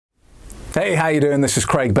Hey, how you doing? This is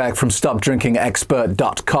Craig Beck from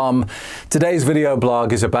StopDrinkingExpert.com. Today's video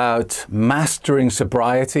blog is about mastering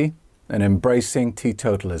sobriety and embracing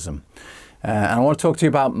teetotalism. And I want to talk to you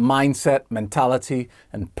about mindset, mentality,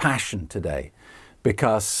 and passion today,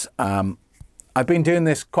 because I've been doing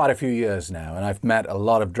this quite a few years now, and I've met a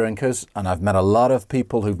lot of drinkers, and I've met a lot of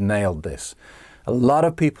people who've nailed this. A lot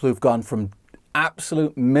of people who've gone from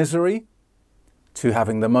absolute misery to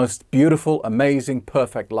having the most beautiful, amazing,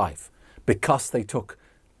 perfect life, because they took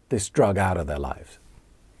this drug out of their lives.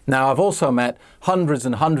 Now, I've also met hundreds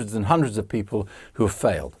and hundreds and hundreds of people who have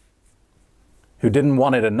failed, who didn't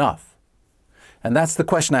want it enough. And that's the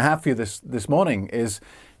question I have for you this morning is,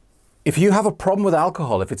 if you have a problem with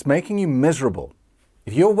alcohol, if it's making you miserable,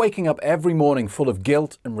 if you're waking up every morning full of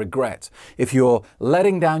guilt and regret, if you're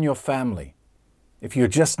letting down your family, if you're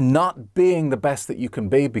just not being the best that you can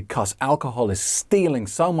be because alcohol is stealing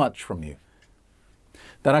so much from you,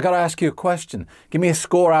 then I got to ask you a question. Give me a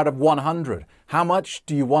score out of 100. How much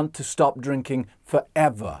do you want to stop drinking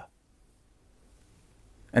forever?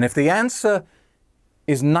 And if the answer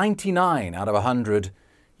is 99 out of 100,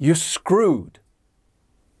 you're screwed.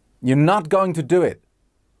 You're not going to do it.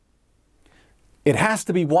 It has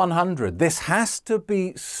to be 100. This has to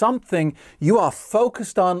be something you are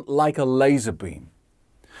focused on like a laser beam.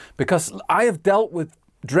 Because I have dealt with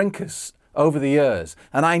drinkers over the years,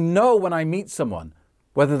 and I know when I meet someone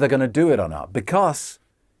whether they're going to do it or not, because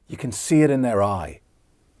you can see it in their eye.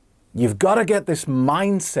 You've got to get this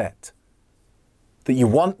mindset that you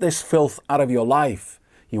want this filth out of your life.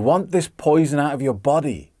 You want this poison out of your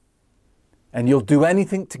body, and you'll do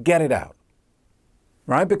anything to get it out,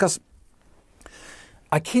 right? Because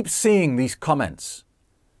I keep seeing these comments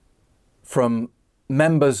from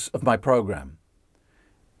members of my program,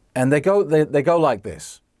 and they go like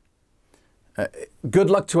this. Good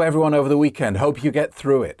luck to everyone over the weekend. Hope you get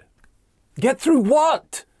through it. Get through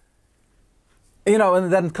what? You know,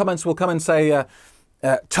 and then comments will come and say,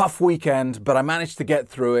 tough weekend, but I managed to get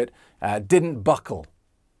through it. Didn't buckle.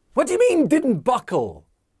 What do you mean didn't buckle?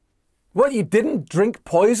 What, you didn't drink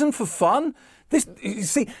poison for fun? You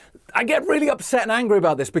see, I get really upset and angry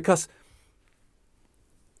about this, because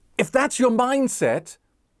if that's your mindset,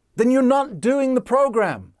 then you're not doing the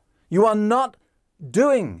program. You are not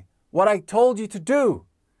doing what I told you to do.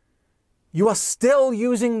 You are still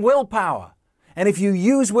using willpower. And if you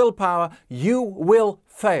use willpower, you will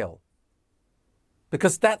fail.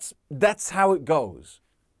 Because that's how it goes.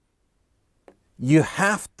 You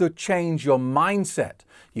have to change your mindset.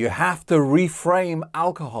 You have to reframe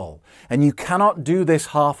alcohol. And you cannot do this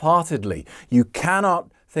half-heartedly. You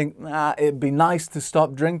cannot think, it'd be nice to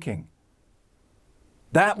stop drinking.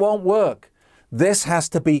 That won't work. This has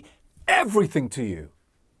to be everything to you.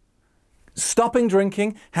 Stopping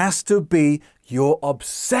drinking has to be your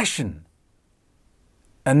obsession.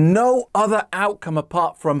 And no other outcome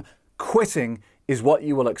apart from quitting is what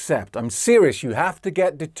you will accept. I'm serious. You have to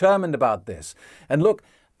get determined about this. And look,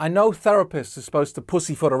 I know therapists are supposed to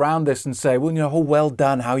pussyfoot around this and say, well, you know, oh, well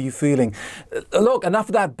done. How are you feeling? Look, enough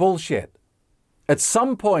of that bullshit. At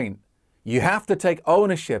some point, you have to take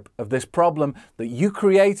ownership of this problem that you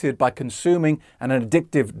created by consuming an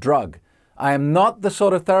addictive drug. I am not the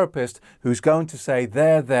sort of therapist who's going to say,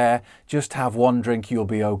 there, just have one drink, you'll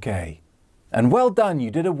be okay. And well done, you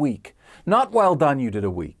did a week. Not well done, you did a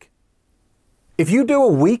week. If you do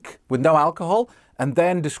a week with no alcohol and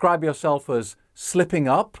then describe yourself as slipping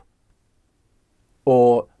up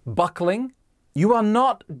or buckling, you are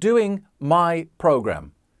not doing my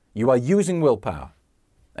program. You are using willpower,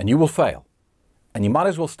 and you will fail. And you might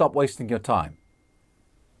as well stop wasting your time,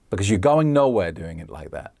 because you're going nowhere doing it like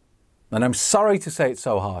that. And I'm sorry to say it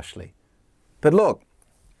so harshly, but look,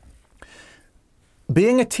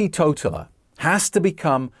 being a teetotaler has to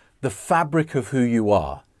become the fabric of who you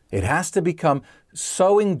are. It has to become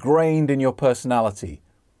so ingrained in your personality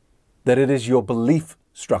that it is your belief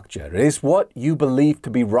structure. It is what you believe to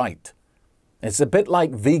be right. It's a bit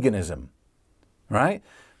like veganism, right?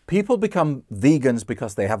 People become vegans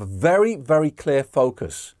because they have a very, very clear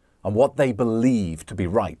focus on what they believe to be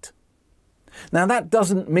right. Now, that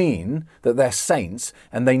doesn't mean that they're saints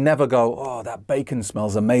and they never go, oh, that bacon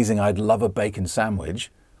smells amazing, I'd love a bacon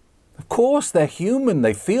sandwich. Of course, they're human,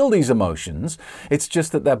 they feel these emotions. It's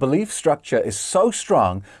just that their belief structure is so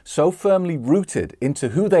strong, so firmly rooted into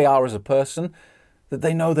who they are as a person, that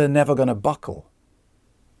they know they're never going to buckle.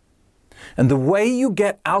 And the way you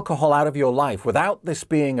get alcohol out of your life without this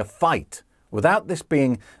being a fight, without this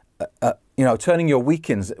being, turning your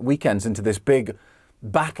weekends into this big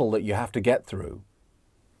battle that you have to get through,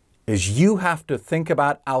 is you have to think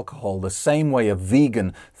about alcohol the same way a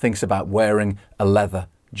vegan thinks about wearing a leather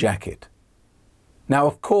jacket. Now,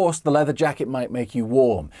 of course, the leather jacket might make you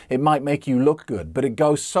warm. It might make you look good, but it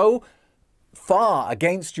goes so far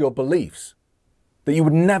against your beliefs that you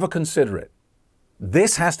would never consider it.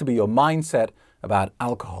 This has to be your mindset about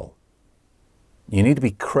alcohol. You need to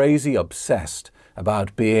be crazy obsessed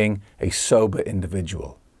about being a sober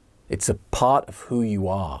individual. It's a part of who you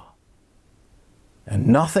are. And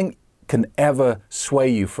nothing can ever sway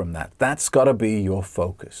you from that. That's got to be your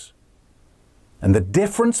focus. And the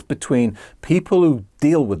difference between people who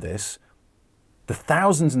deal with this, the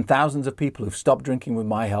thousands and thousands of people who've stopped drinking with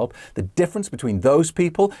my help, the difference between those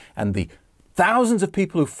people and the thousands of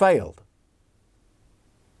people who failed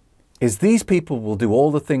is these people will do all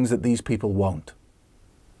the things that these people won't.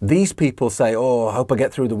 These people say, oh, I hope I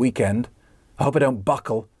get through the weekend. I hope I don't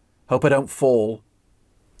buckle. I hope I don't fall.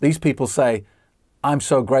 These people say, I'm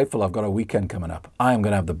so grateful I've got a weekend coming up. I am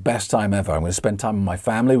going to have the best time ever. I'm going to spend time with my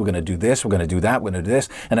family. We're going to do this. We're going to do that. We're going to do this.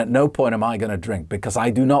 And at no point am I going to drink because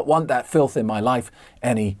I do not want that filth in my life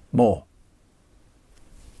anymore.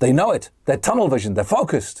 They know it. They're tunnel vision. They're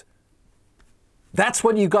focused. That's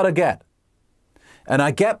what you got to get. And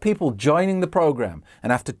I get people joining the program,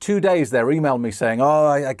 and after 2 days, they're emailing me saying,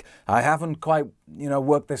 oh, I haven't quite,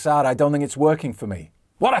 worked this out. I don't think it's working for me.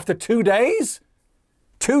 What, after 2 days?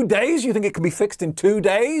 2 days? You think it can be fixed in 2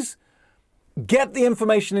 days? Get the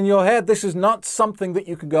information in your head. This is not something that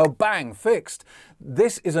you can go, bang, fixed.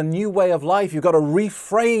 This is a new way of life. You've got to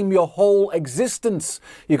reframe your whole existence.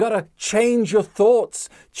 You've got to change your thoughts,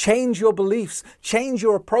 change your beliefs, change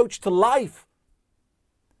your approach to life.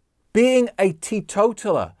 Being a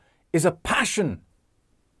teetotaler is a passion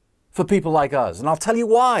for people like us. And I'll tell you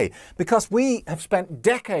why. Because we have spent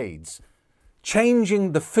decades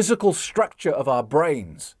changing the physical structure of our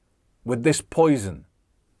brains with this poison.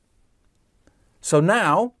 So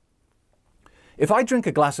now, if I drink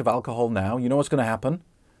a glass of alcohol now, you know what's going to happen?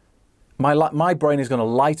 My brain is going to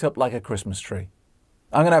light up like a Christmas tree.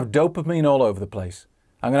 I'm going to have dopamine all over the place.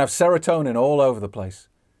 I'm going to have serotonin all over the place.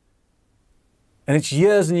 And it's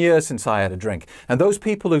years and years since I had a drink. And those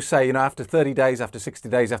people who say, after 30 days, after 60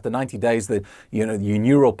 days, after 90 days, that, your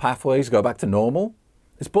neural pathways go back to normal,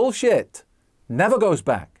 it's bullshit. Never goes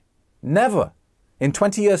back. Never. In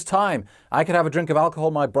 20 years' time, I could have a drink of alcohol,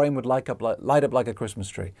 my brain would light up like a Christmas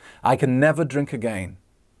tree. I can never drink again.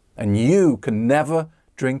 And you can never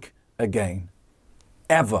drink again.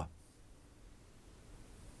 Ever.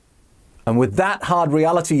 And with that hard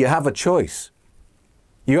reality, you have a choice.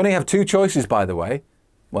 You only have 2 choices, by the way.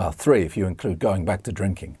 Well, 3 if you include going back to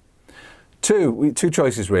drinking. Two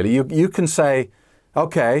choices, really. You can say,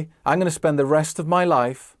 okay, I'm going to spend the rest of my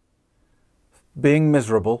life being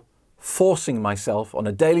miserable, forcing myself on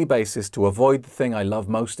a daily basis to avoid the thing I love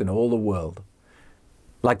most in all the world,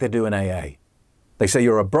 like they do in AA. They say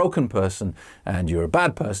you're a broken person and you're a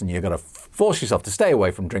bad person. You've got to force yourself to stay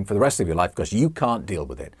away from drink for the rest of your life because you can't deal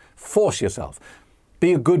with it. Force yourself.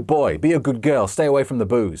 Be a good boy, be a good girl, stay away from the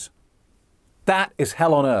booze. That is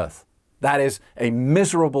hell on earth. That is a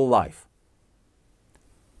miserable life.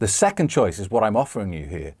 The second choice is what I'm offering you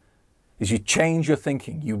here, is you change your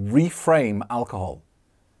thinking. You reframe alcohol.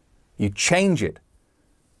 You change it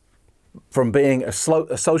from being a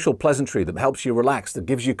social pleasantry that helps you relax, that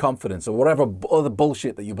gives you confidence, or whatever other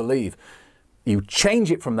bullshit that you believe. You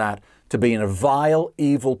change it from that to being a vile,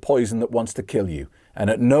 evil poison that wants to kill you. And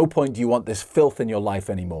at no point do you want this filth in your life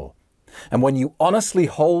anymore. And when you honestly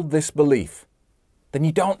hold this belief, then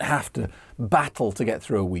you don't have to battle to get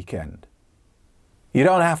through a weekend. You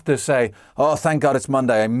don't have to say, oh, thank God it's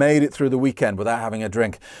Monday. I made it through the weekend without having a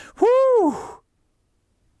drink. Woo!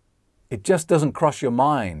 It just doesn't cross your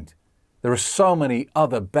mind. There are so many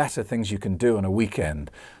other better things you can do on a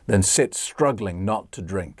weekend than sit struggling not to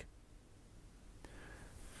drink.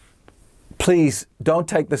 Please don't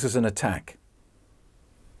take this as an attack.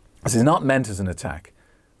 This is not meant as an attack.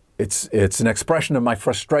 It's an expression of my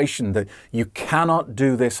frustration that you cannot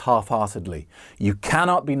do this half-heartedly. You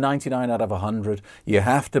cannot be 99 out of 100. You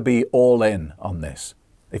have to be all in on this.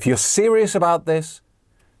 If you're serious about this,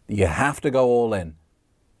 you have to go all in.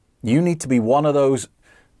 You need to be one of those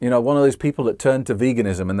people that turn to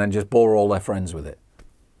veganism and then just bore all their friends with it.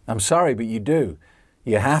 I'm sorry, but you do.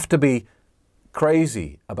 You have to be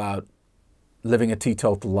crazy about living a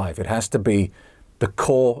teetotal life. It has to be the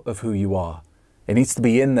core of who you are. It needs to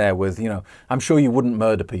be in there with, I'm sure you wouldn't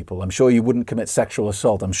murder people. I'm sure you wouldn't commit sexual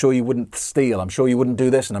assault. I'm sure you wouldn't steal. I'm sure you wouldn't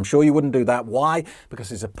do this, and I'm sure you wouldn't do that. Why?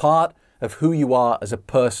 Because it's a part of who you are as a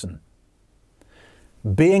person.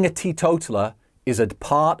 Being a teetotaler is a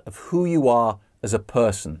part of who you are as a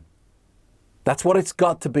person. That's what it's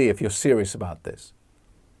got to be if you're serious about this.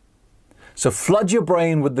 So flood your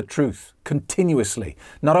brain with the truth continuously,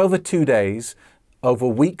 not over 2 days, over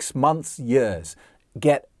weeks, months, years.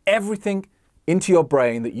 Get everything into your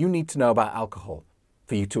brain that you need to know about alcohol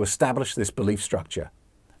for you to establish this belief structure.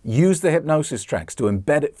 Use the hypnosis tracks to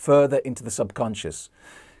embed it further into the subconscious.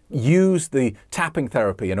 Use the tapping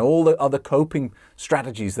therapy and all the other coping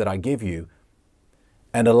strategies that I give you,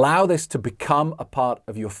 and allow this to become a part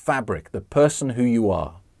of your fabric, the person who you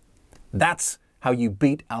are. That's how you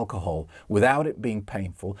beat alcohol without it being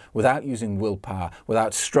painful, without using willpower,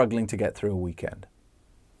 without struggling to get through a weekend.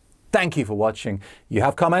 Thank you for watching. You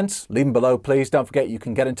have comments? Leave them below, please. Don't forget you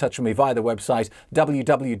can get in touch with me via the website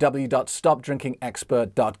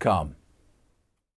www.stopdrinkingexpert.com.